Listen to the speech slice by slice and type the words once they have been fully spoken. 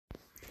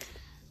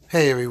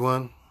Hey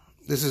everyone,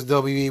 this is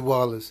W.E.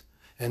 Wallace,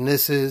 and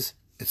this is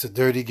It's a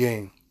Dirty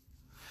Game.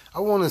 I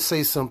want to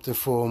say something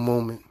for a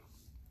moment.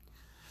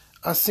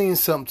 I seen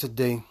something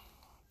today,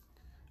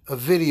 a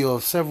video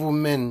of several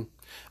men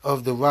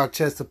of the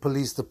Rochester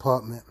Police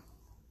Department.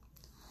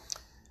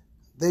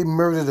 They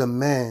murdered a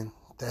man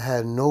that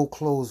had no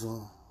clothes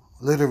on,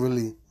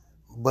 literally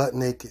butt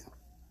naked.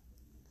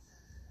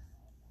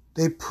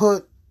 They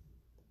put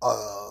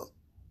a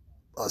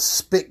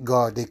spit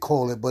guard, they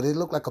call it, but it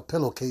looked like a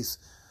pillowcase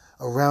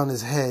around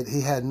his head.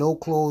 He had no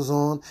clothes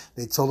on.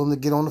 They told him to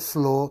get on the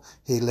floor.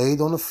 He laid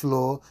on the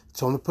floor.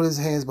 Told him to put his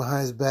hands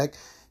behind his back.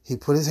 He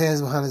put his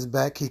hands behind his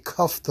back. He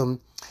cuffed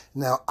him.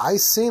 Now, I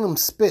seen him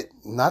spit,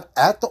 not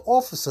at the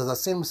officers. I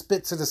seen him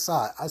spit to the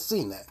side. I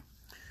seen that.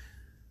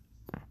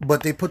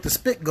 But they put the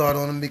spit guard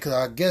on him because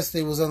I guess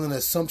they was under the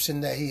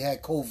assumption that he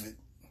had COVID.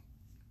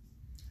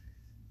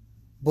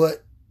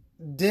 But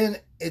then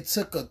it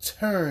took a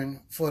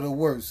turn for the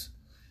worse.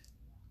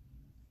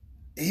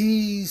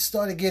 He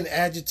started getting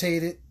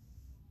agitated.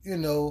 You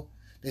know,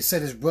 they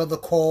said his brother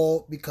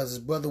called because his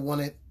brother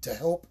wanted to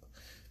help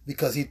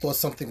because he thought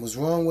something was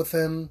wrong with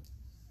him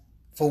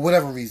for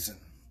whatever reason.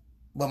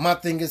 But my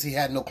thing is, he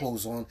had no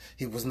clothes on.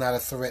 He was not a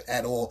threat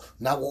at all.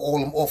 Not with all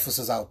them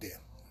officers out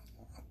there.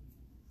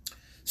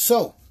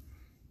 So,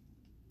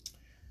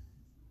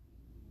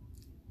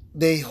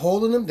 they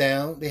holding him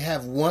down. They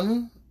have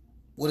one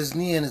with his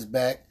knee in his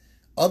back.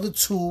 Other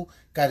two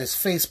got his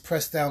face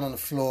pressed down on the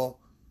floor.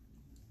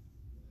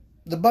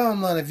 The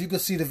bottom line, if you could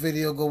see the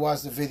video, go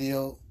watch the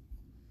video.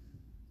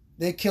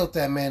 They killed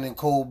that man in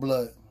cold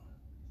blood.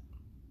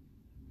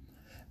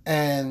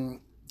 And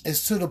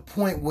it's to the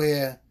point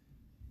where,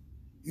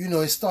 you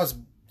know, it starts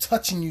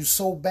touching you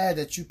so bad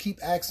that you keep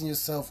asking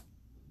yourself,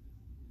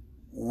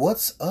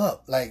 what's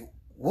up? Like,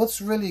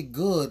 what's really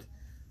good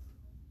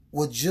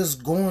with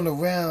just going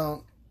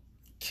around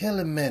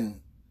killing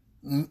men,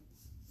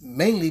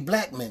 mainly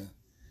black men?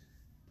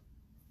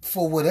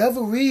 For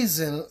whatever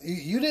reason,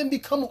 you didn't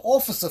become an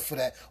officer for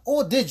that.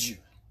 Or did you?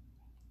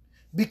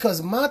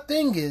 Because my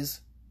thing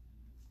is,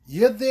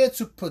 you're there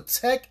to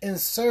protect and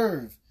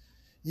serve.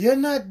 You're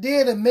not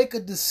there to make a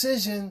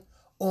decision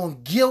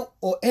on guilt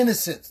or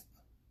innocence.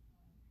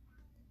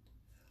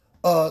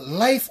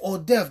 Life or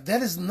death.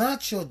 That is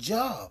not your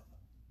job.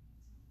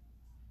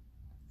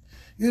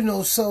 You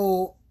know,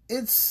 so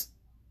it's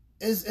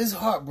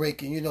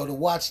heartbreaking, you know, to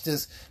watch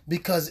this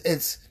because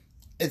it's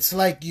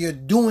like you're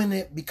doing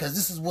it because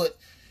this is what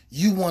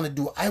you want to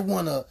do. I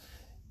want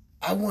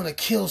to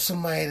kill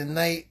somebody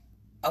tonight.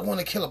 I want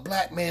to kill a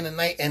black man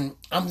tonight, and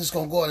I'm just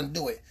going to go out and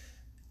do it.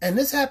 And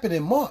this happened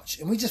in March,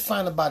 and we just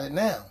find about it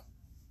now.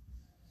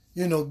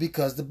 You know,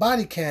 because the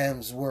body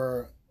cams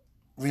were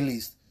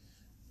released.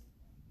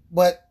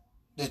 But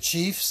the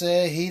chief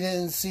said he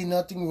didn't see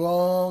nothing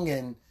wrong,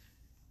 and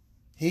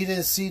he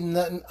didn't see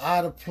nothing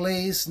out of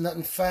place,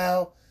 nothing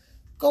foul.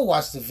 Go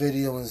watch the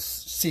video and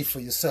see for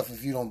yourself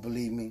if you don't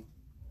believe me.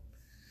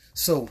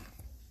 So,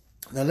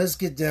 now let's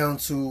get down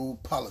to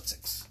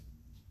politics.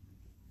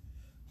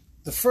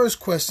 The first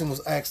question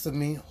was asked of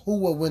me, who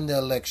will win the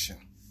election?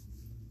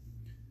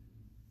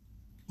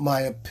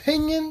 My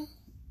opinion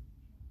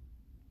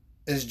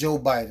is Joe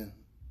Biden.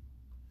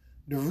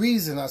 The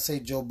reason I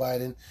say Joe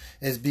Biden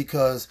is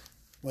because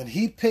when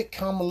he picked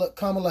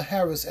Kamala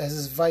Harris as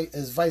his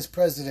vice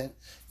president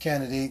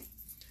candidate,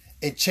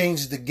 it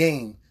changed the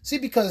game. See,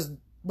 because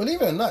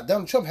believe it or not,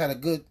 Donald Trump had a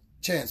good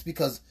chance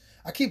because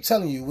I keep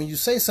telling you, when you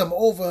say something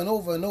over and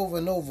over and over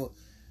and over,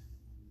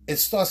 it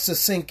starts to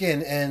sink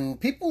in. And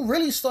people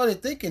really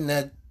started thinking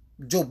that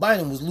Joe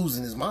Biden was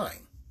losing his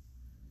mind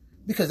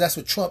because that's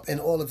what Trump and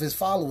all of his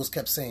followers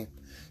kept saying.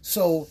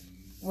 So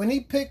when he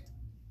picked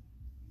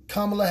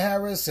Kamala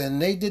Harris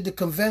and they did the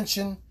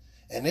convention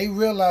and they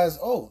realized,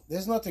 oh,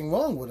 there's nothing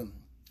wrong with him,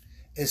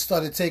 it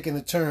started taking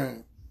a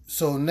turn.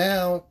 So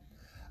now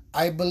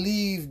I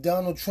believe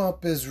Donald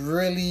Trump is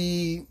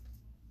really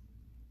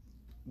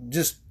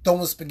just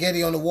throwing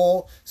spaghetti on the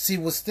wall, see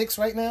what sticks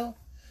right now,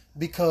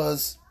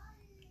 because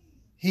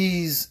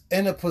he's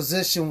in a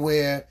position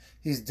where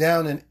he's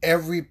down in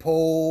every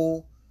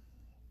poll,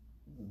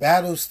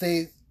 battle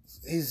state,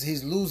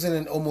 he's losing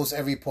in almost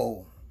every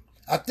poll.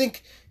 I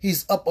think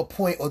he's up a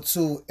point or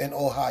two in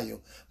Ohio,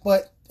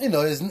 but you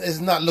know, it's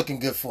not looking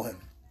good for him.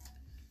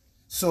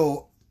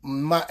 So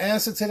my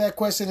answer to that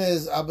question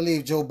is I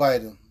believe Joe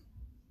Biden.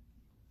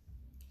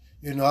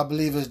 You know, I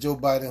believe it's Joe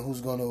Biden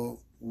who's going to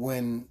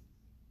win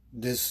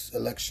this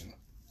election.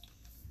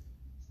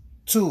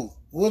 2,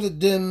 will the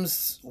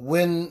Dems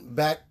win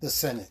back the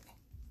Senate?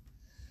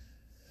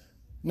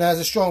 Now, there's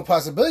a strong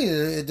possibility.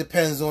 It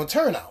depends on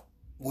turnout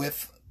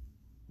with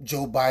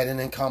Joe Biden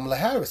and Kamala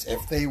Harris.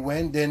 If they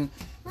win,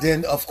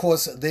 then of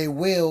course they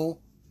will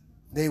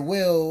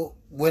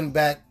win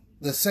back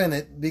the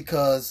Senate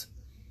because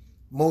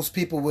most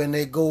people, when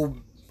they go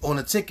on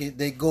a ticket,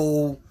 they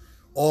go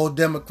all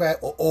Democrat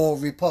or all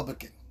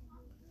Republican.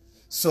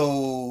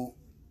 So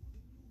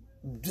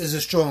there's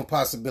a strong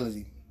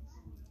possibility.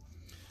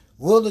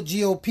 Will the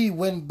GOP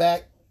win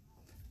back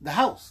the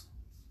House?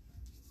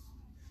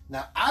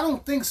 Now, I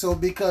don't think so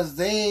because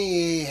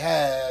they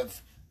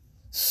have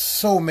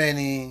so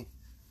many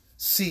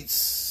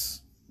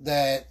seats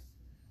that,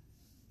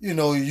 you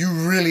know, you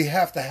really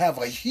have to have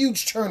a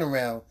huge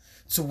turnaround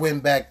to win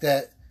back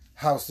that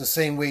House the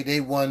same way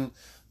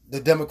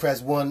the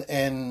Democrats won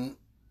in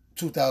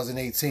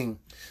 2018.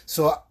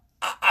 So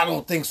I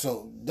don't think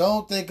so.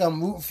 Don't think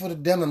I'm rooting for the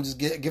Dem. I'm just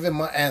giving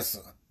my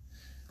answer.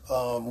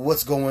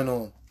 What's going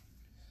on.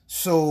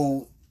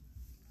 So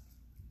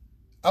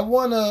I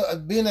want to,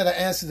 being that I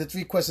answered the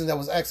 3 questions that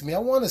was asked me, I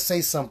want to say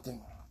something.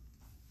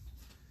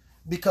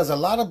 Because a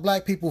lot of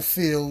black people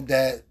feel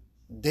that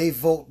their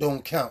vote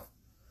don't count.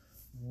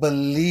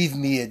 Believe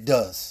me, it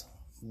does.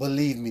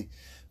 Believe me.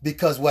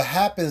 Because what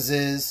happens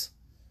is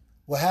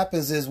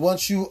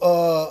once you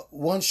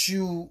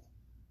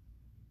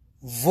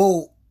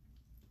vote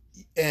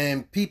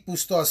and people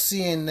start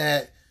seeing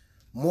that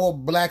more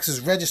blacks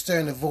is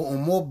registering to vote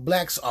and more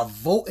blacks are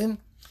voting,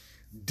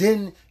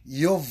 then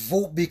your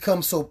vote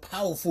becomes so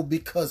powerful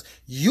because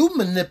you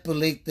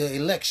manipulate the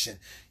election.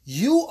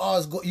 You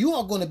are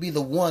going to be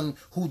the one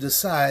who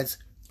decides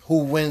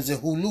who wins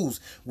and who loses.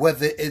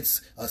 Whether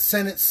it's a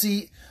Senate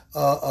seat,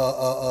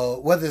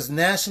 whether it's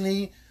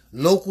nationally,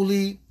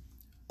 locally,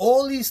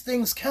 all these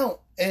things count.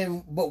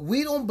 But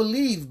we don't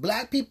believe,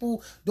 black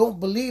people don't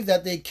believe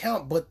that they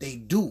count, but they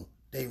do.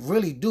 They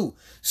really do.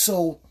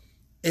 So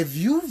if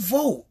you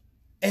vote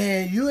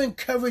and you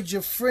encourage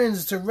your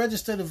friends to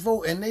register to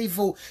vote and they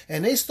vote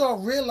and they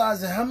start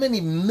realizing how many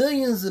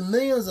millions and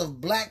millions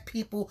of black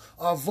people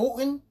are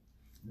voting,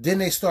 then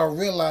they start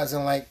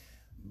realizing like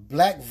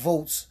black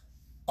votes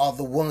are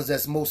the ones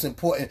that's most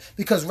important.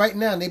 Because right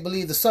now they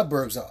believe the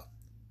suburbs are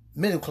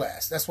middle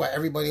class. That's why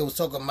everybody was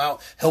talking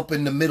about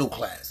helping the middle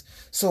class.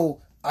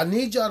 So I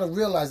need y'all to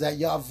realize that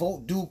y'all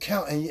vote do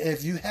count. And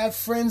if you have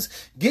friends,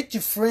 get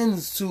your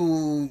friends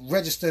to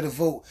register to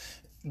vote.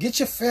 Get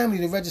your family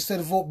to register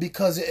to vote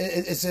because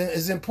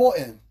it's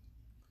important.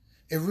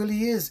 It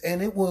really is.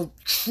 And it will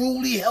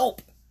truly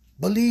help.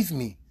 Believe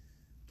me.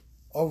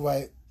 All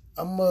right.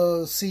 I'm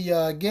going to see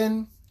y'all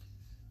again.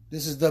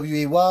 This is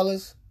W.E.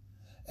 Wallace.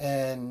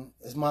 And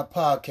it's my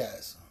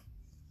podcast.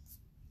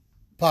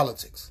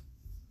 Politics.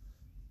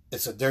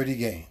 It's a dirty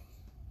game.